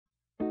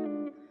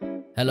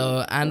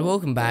Hello and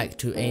welcome back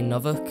to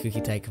another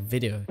Cookie Tech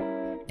video.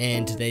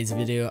 In today's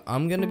video,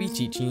 I'm going to be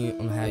teaching you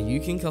on how you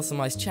can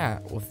customize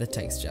chat with the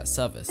TextChat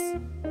service.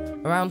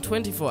 Around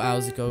 24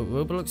 hours ago,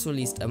 Roblox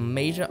released a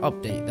major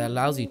update that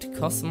allows you to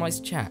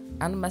customize chat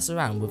and mess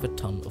around with a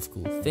ton of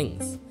cool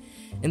things.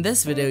 In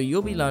this video,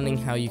 you'll be learning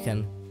how you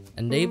can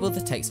enable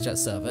the TextChat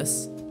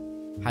service,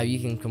 how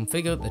you can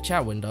configure the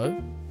chat window,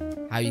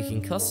 how you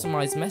can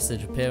customize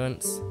message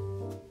appearance,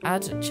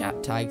 add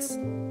chat tags,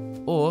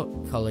 or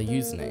color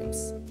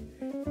usernames.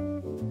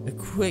 A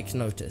quick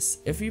notice,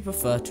 if you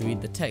prefer to read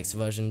the text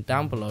version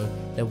down below,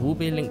 there will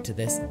be a link to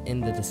this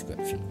in the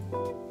description.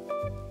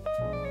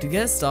 To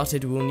get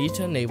started, we'll need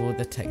to enable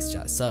the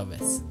TextChat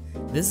service.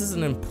 This is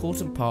an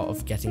important part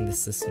of getting the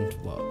system to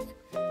work.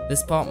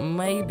 This part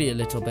may be a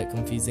little bit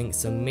confusing,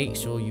 so make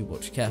sure you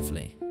watch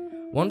carefully.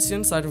 Once you're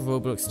inside of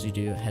Roblox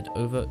Studio, head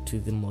over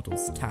to the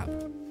Models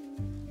tab.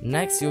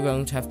 Next, you're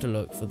going to have to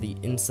look for the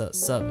Insert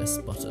Service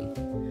button.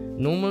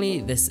 Normally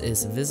this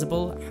is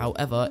visible,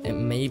 however it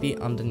may be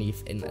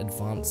underneath in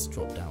Advanced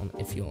drop-down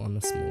if you're on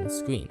a smaller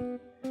screen.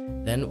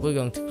 Then we're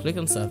going to click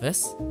on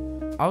Service.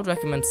 I would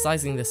recommend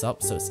sizing this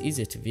up so it's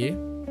easier to view.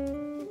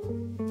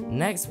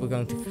 Next we're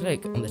going to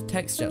click on the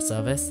TextChat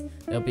service.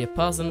 There'll be a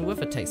person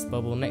with a text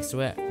bubble next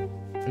to it,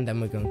 and then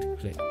we're going to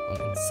click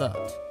on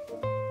Insert.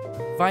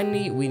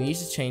 Finally, we need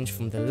to change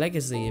from the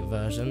legacy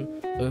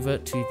version over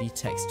to the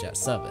TextChat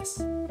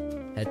service.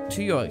 Head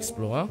to your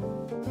Explorer,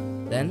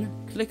 then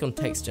click on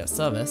TextChat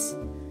service,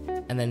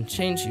 and then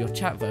change your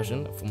chat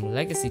version from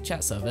legacy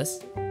chat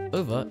service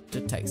over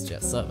to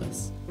TextChat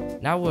service.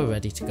 Now we're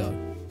ready to go.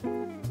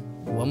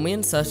 When we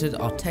inserted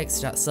our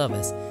TextChat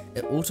service,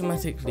 it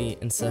automatically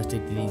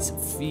inserted these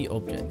three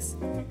objects: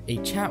 a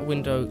chat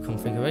window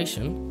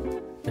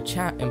configuration, a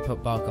chat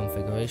input bar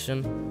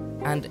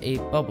configuration, and a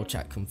bubble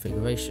chat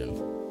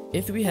configuration.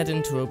 If we head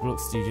into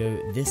Roblox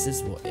Studio, this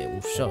is what it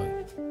will show.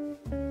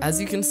 As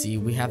you can see,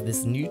 we have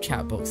this new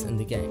chat box in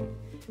the game.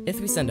 If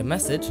we send a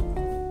message,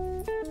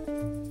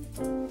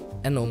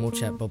 a normal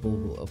chat bubble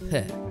will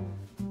appear.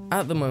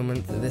 At the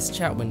moment, this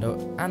chat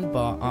window and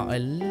bar are a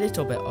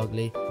little bit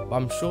ugly, but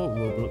I'm sure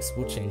Roblox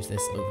will change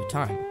this over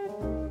time.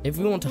 If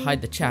we want to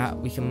hide the chat,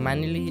 we can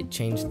manually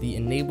change the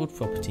enabled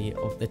property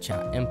of the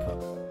chat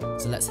input.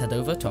 So let's head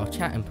over to our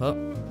chat input,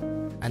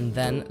 and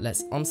then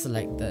let's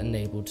unselect the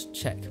enabled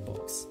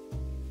checkbox.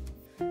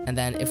 And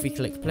then if we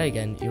click play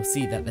again, you'll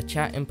see that the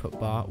chat input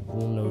bar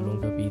will no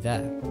longer be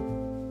there.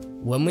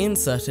 When we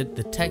inserted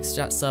the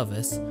TextChat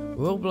service,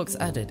 Roblox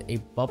added a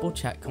bubble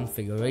chat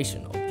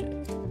configuration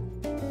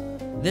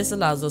object. This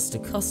allows us to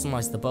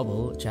customize the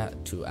bubble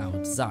chat to our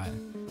desire.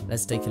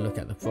 Let's take a look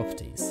at the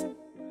properties.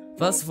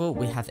 First of all,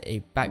 we have a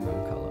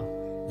background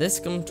color. This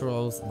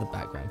controls the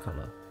background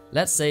color.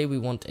 Let's say we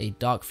want a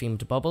dark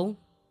themed bubble.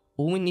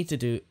 All we need to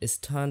do is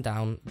turn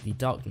down the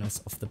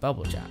darkness of the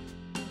bubble chat.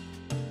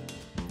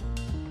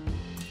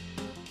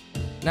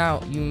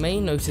 Now, you may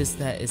notice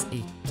there is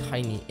a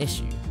tiny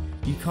issue.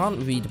 You can't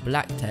read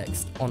black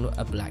text on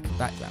a black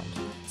background,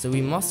 so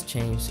we must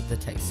change the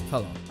text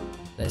color.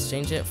 Let's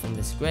change it from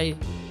this grey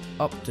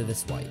up to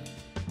this white.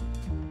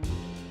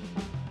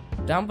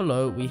 Down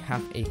below we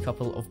have a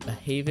couple of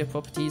behavior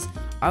properties.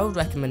 I would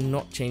recommend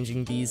not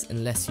changing these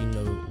unless you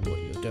know what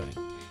you're doing.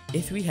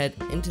 If we head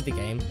into the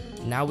game,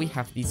 now we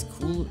have these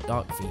cool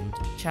dark themed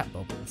chat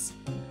bubbles.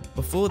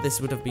 Before, this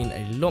would have been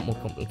a lot more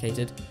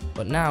complicated,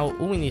 but now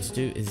all we need to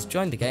do is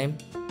join the game.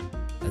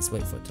 Let's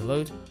wait for it to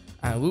load,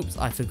 and whoops,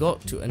 I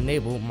forgot to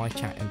enable my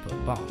chat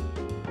input bar.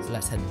 So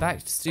let's head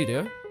back to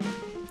Studio,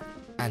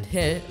 and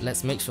here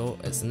let's make sure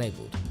it's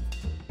enabled.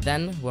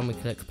 Then when we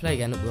click play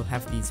again, we'll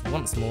have these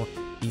once more,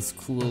 these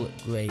cool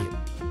grey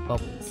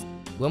bubbles.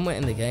 When we're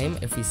in the game,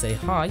 if we say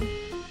hi,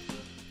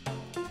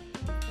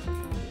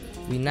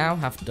 we now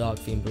have dark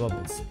themed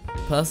bubbles.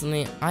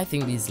 Personally, I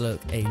think these look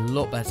a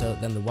lot better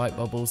than the white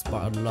bubbles, but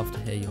I'd love to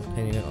hear your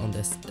opinion on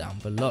this down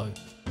below.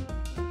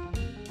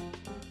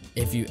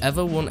 If you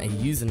ever want a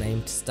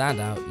username to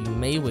stand out, you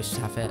may wish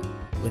to have it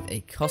with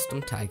a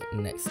custom tag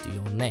next to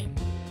your name.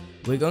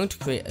 We're going to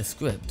create a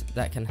script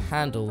that can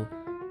handle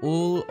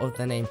all of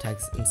the name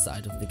tags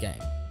inside of the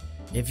game.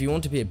 If you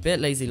want to be a bit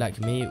lazy like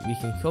me, we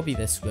can copy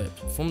this script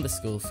from the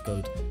source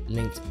code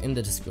linked in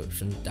the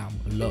description down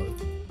below.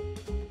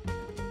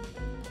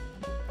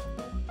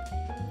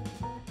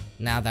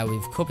 Now that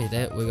we've copied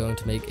it, we're going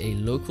to make a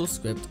local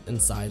script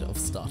inside of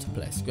Starter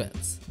Play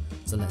Scripts.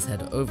 So let's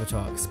head over to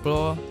our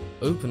Explorer,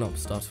 open up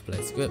Starter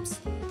Play Scripts,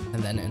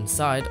 and then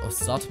inside of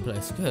Starter Play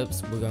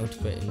Scripts, we're going to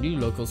create a new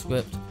local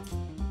script,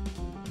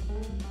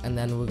 and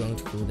then we're going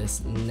to call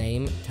this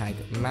Name Tag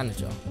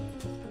Manager.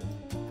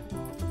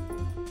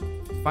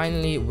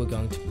 Finally, we're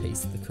going to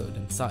paste the code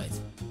inside.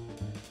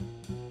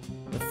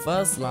 The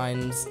first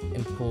lines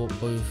import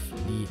both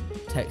the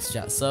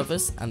TextChat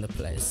service and the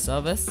player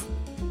service.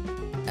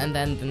 And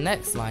then the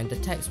next line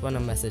detects when a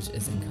message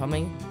is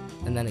incoming,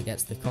 and then it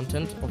gets the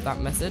content of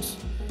that message.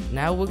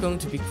 Now we're going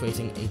to be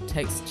creating a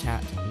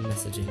TextChat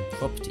messaging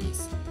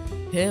properties.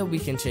 Here we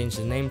can change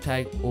the name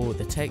tag or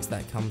the text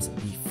that comes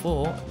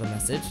before the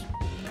message,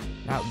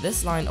 Now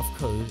this line of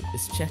code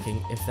is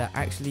checking if there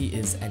actually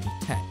is any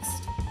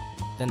text.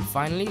 Then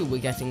finally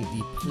we're getting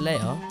the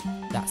player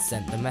that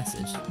sent the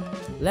message.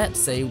 Let's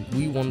say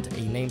we want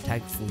a name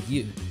tag for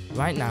you.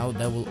 Right now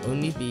there will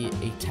only be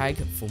a tag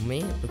for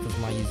me because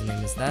my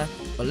username is there,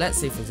 but let's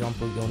say for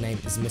example your name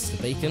is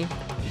Mr. Bacon.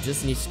 You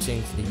just need to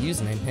change the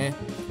username here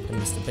to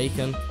Mr.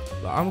 Bacon,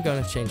 but I'm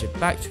going to change it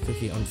back to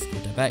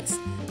cookie_devx.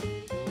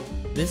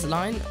 This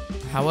line,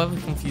 however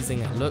confusing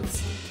it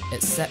looks,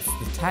 it sets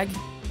the tag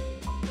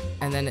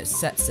and then it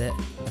sets it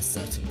a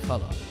certain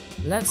color.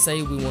 Let's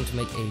say we want to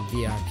make a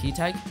VIP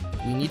tag.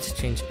 We need to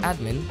change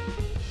admin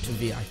to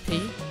VIP,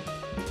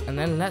 and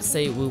then let's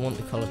say we want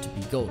the color to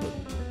be golden.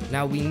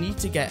 Now we need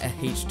to get a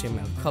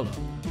HTML color.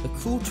 The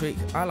cool trick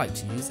I like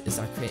to use is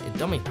I create a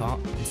dummy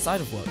part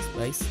inside of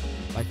Workspace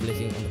by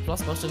clicking on the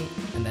plus button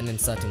and then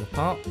inserting a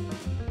part,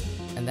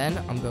 and then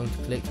I'm going to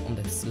click on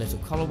this little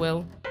color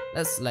wheel.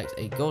 Let's select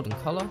a golden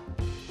color.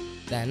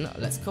 Then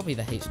let's copy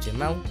the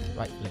HTML,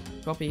 right click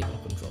copy or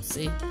Ctrl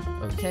C,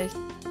 OK.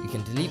 You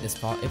can delete this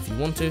part if you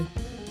want to,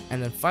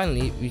 and then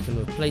finally we can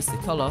replace the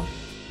color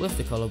with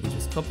the color we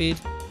just copied,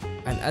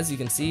 and as you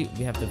can see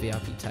we have the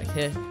VIP tag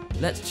here.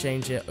 Let's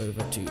change it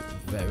over to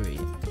very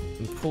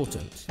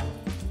important.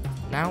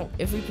 Now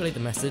if we play the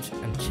message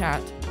and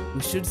chat,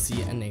 we should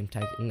see a name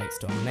tag next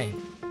to our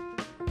name.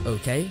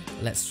 OK,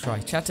 let's try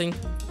chatting.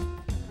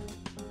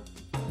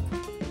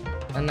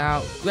 And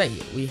now,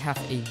 great, we have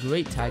a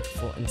great tag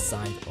for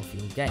inside of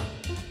your game.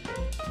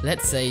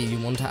 Let's say you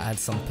want to add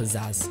some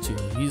pizzazz to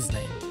your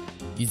username.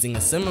 Using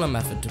a similar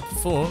method to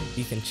before,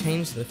 you can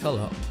change the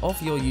color of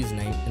your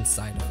username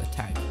inside of the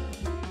tag.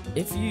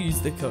 If you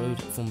use the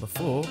code from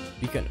before,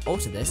 we can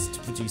alter this to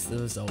produce the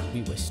result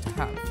we wish to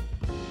have.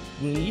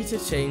 We need to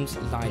change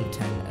line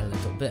 10 a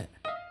little bit.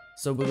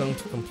 So we're going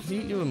to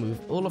completely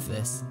remove all of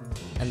this,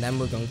 and then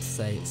we're going to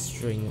say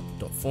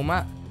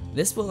string.format.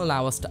 This will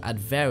allow us to add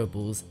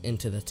variables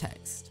into the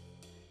text.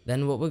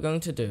 Then what we're going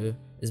to do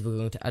is we're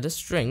going to add a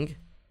string,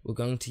 we're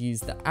going to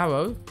use the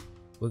arrow,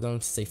 we're going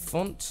to say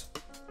font,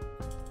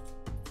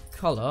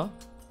 color,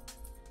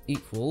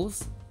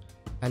 equals,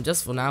 and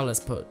just for now let's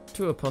put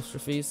 2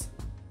 apostrophes,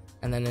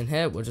 and then in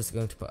here we're just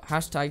going to put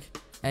hashtag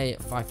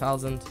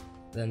A5000,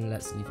 then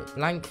let's leave it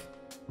blank,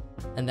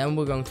 and then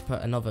we're going to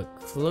put another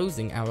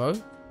closing arrow,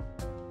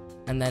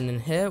 and then in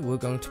here we're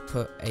going to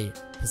put a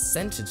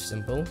percentage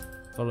symbol,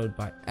 followed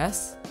by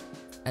S,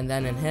 and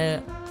then in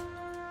here,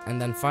 and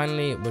then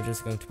finally we're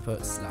just going to put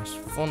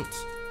 /font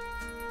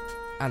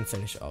and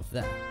finish it off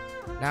there.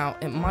 Now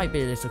it might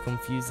be a little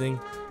confusing,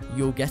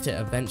 you'll get it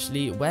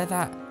eventually. Where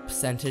that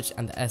percentage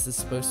and the S is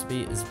supposed to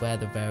be is where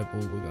the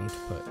variable we're going to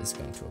put is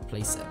going to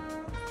replace it.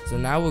 So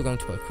now we're going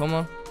to put a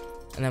comma,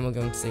 and then we're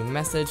going to say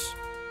message,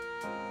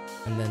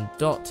 and then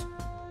dot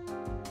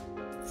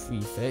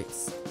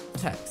prefix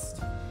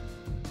text.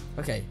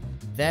 Okay,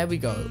 there we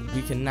go.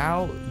 We can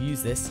now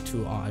use this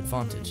to our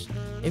advantage.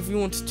 If we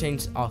want to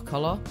change our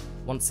color,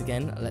 once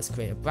again, let's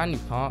create a brand new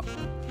part.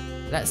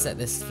 Let's set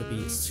this to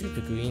be super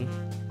green.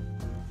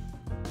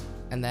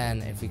 And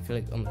then if we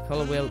click on the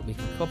color wheel, we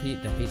can copy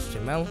the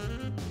HTML.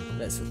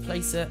 Let's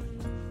replace it.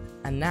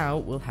 And now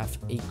we'll have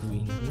a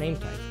green name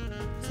tag.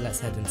 So let's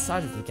head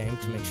inside of the game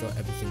to make sure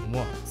everything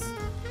works.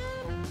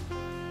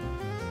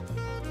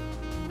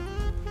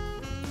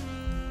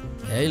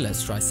 Okay,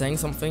 let's try saying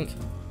something.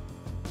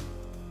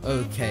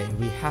 Okay,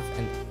 we have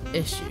an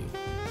issue.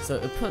 So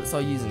it puts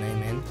our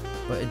username in,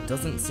 but it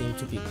doesn't seem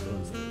to be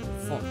closing the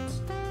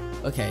font.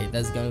 Okay,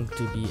 there's going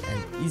to be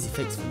an easy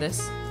fix for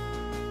this.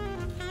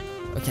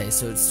 Okay,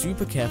 so it's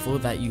super careful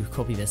that you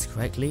copy this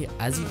correctly.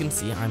 As you can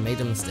see, I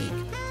made a mistake.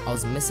 I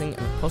was missing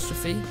an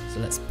apostrophe, so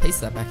let's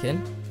paste that back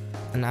in.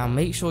 And now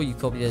make sure you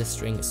copy this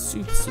string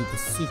super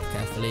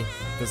carefully,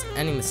 because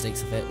any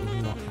mistakes of it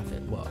will not have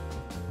it work.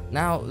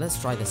 Now, let's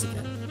try this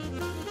again.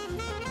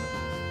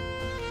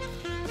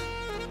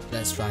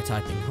 Let's try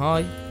typing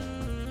hi,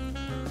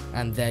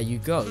 and there you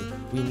go.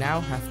 We now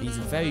have these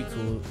very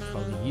cool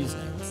color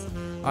usernames.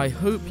 I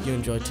hope you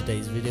enjoyed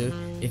today's video.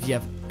 If you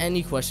have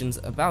any questions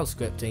about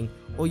scripting,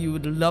 or you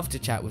would love to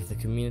chat with the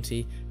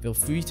community, feel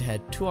free to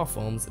head to our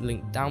forums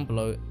linked down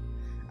below.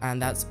 And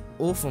that's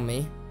all from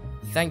me.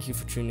 Thank you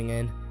for tuning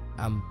in,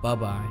 and bye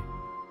bye.